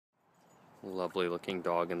Lovely looking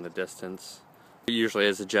dog in the distance. Usually,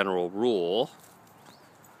 as a general rule,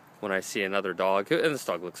 when I see another dog, and this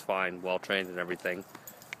dog looks fine, well trained and everything,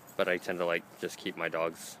 but I tend to like just keep my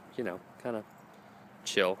dogs, you know, kind of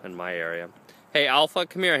chill in my area. Hey, Alpha,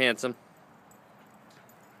 come here, handsome.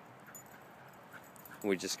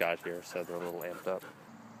 We just got here, so they're a little amped up.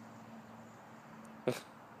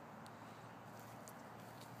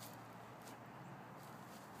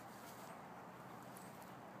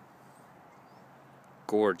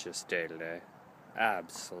 Gorgeous day today.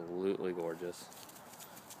 Absolutely gorgeous.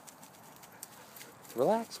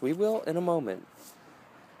 Relax, we will in a moment.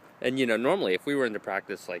 And you know, normally if we were into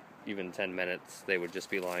practice like even 10 minutes, they would just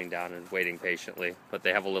be lying down and waiting patiently. But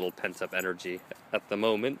they have a little pent-up energy at the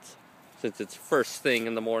moment. Since it's first thing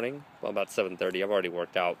in the morning, well, about 7:30, I've already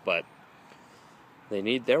worked out, but they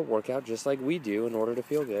need their workout just like we do in order to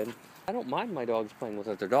feel good. I don't mind my dogs playing with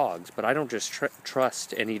other dogs, but I don't just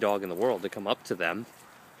trust any dog in the world to come up to them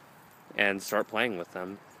and start playing with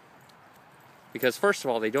them. Because first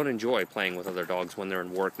of all, they don't enjoy playing with other dogs when they're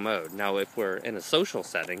in work mode. Now, if we're in a social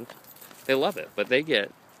setting, they love it, but they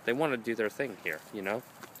want to do their thing here, you know?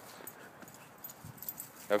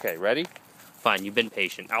 Okay, ready? Fine, you've been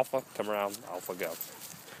patient. Alpha, come around. Alpha, go.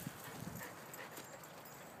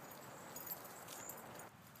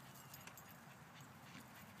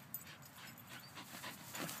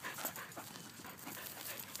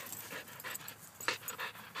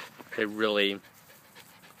 They really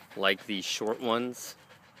like these short ones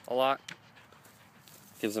a lot.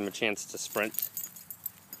 Gives them a chance to sprint.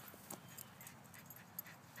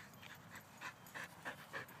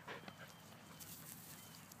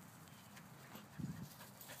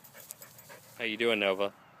 How you doing,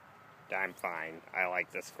 Nova? I'm fine. I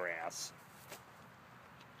like this grass.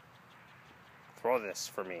 Throw this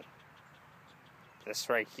for me. This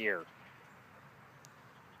right here.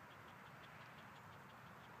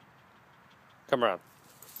 Come around.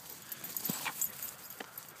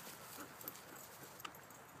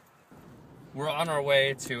 We're on our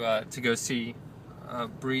way to go see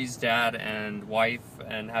Bree's dad and wife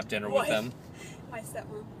and have dinner with them. My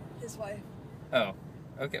stepmom, his wife. Oh,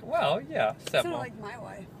 okay. Well, yeah, stepmom. It's not like my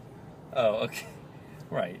wife. Oh, okay.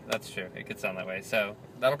 Right, that's true. It could sound that way. So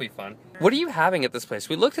that'll be fun. What are you having at this place?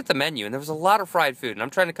 We looked at the menu and there was a lot of fried food, and I'm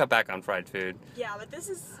trying to cut back on fried food. Yeah, but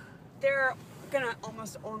they're gonna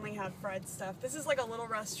almost only have fried stuff. This is like a little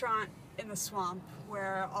restaurant in the swamp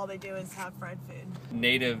where all they do is have fried food.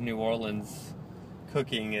 Native New Orleans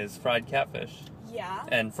cooking is fried catfish. Yeah.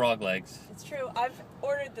 And frog legs. It's true. I've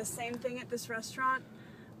ordered the same thing at this restaurant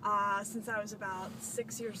since I was about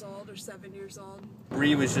 6 years old or 7 years old.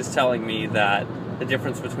 Bree was just telling me that the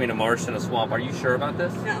difference between a marsh and a swamp. Are you sure about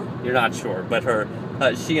this? No. You're not sure, but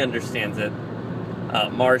she understands it.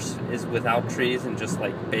 Marsh is without trees and just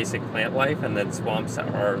like basic plant life, and then swamps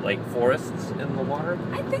are like forests in the water.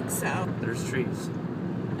 I think so. There's trees.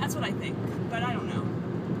 That's what I think, but I don't know.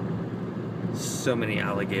 So many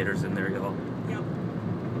alligators in there, y'all. Yep.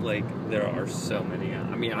 Like, there are so many.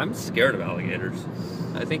 I mean, I'm scared of alligators.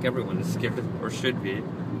 I think everyone is scared, or should be.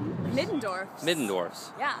 Middendorfs.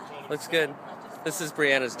 Middendorfs. Yeah. Looks good. This is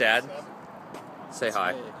Brianna's dad. Say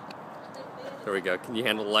hi. There we go. Can you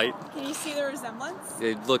handle the light? Can you see the resemblance?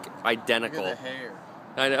 They look identical. Look at the hair.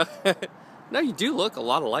 I know. No, you do look a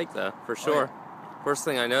lot alike, though, for sure. First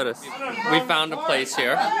thing I noticed. We found a place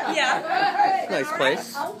here. Yeah. Nice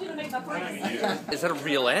place. Is that a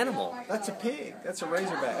real animal? That's a pig. That's a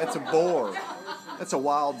razorback. That's a boar. That's a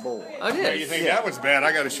wild boar. Oh, it You is. think that was bad?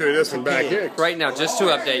 I got to show you this one back here. Right now, just to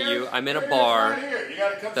update you, I'm in a bar You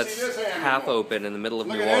got to come that's see this animal. half open in the middle of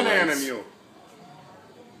Look New at that Orleans. animal.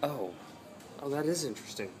 Oh. Oh, that is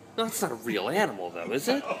interesting. No, it's not a real animal, though, is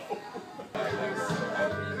it? Oh,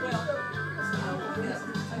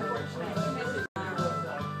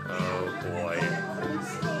 boy.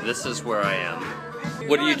 This is where I am.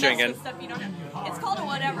 What are you drinking? It's called a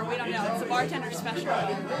whatever. We don't know. It's a bartender's special.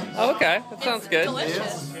 Oh, okay. That sounds good.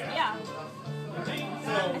 Delicious. Yeah.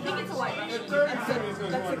 I think it's a white Russian. That's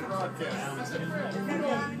the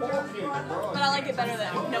But I like it better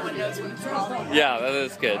that no one knows what it's called. Yeah, that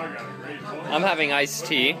is good. I'm having iced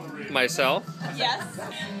tea myself. Yes.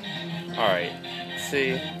 All right.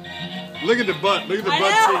 See? Look at the butt. Look at the I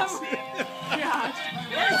butt know. cheeks. Gosh.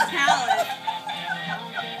 What a talent.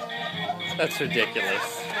 That's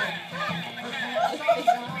ridiculous.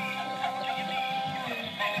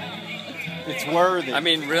 It's worthy. I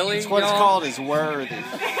mean, really? It's what it's y'all? called is worthy.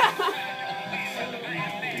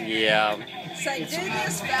 Yeah. Say, do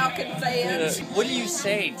this, Falcon fans. What do you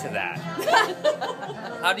say to that?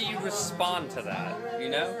 How do you respond to that? You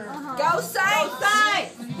know? Go say.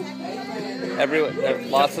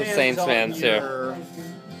 Lots of Depends Saints on fans here. your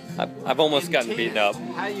I've almost gotten intent, beaten up.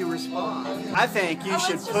 How you respond. I think you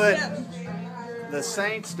should put the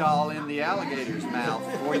Saints doll in the alligator's mouth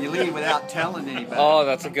before you leave without telling anybody. Oh,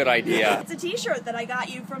 that's a good idea. It's a T-shirt that I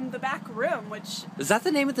got you from the back room, which Is that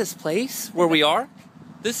the name of this place where we are?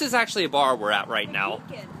 This is actually a bar we're at right now.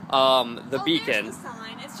 Beacon. The Beacon. There's the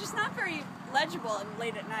sign. It's just not very legible and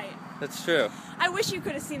late at night. That's true. I wish you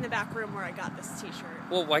could have seen the back room where I got this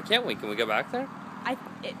T-shirt. Well, why can't we? Can we go back there?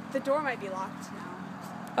 The door might be locked now.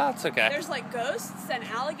 Oh, it's okay. There's like ghosts and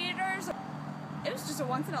alligators. It was just a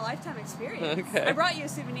once in a lifetime experience. Okay. I brought you a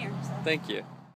souvenir. So. Thank you.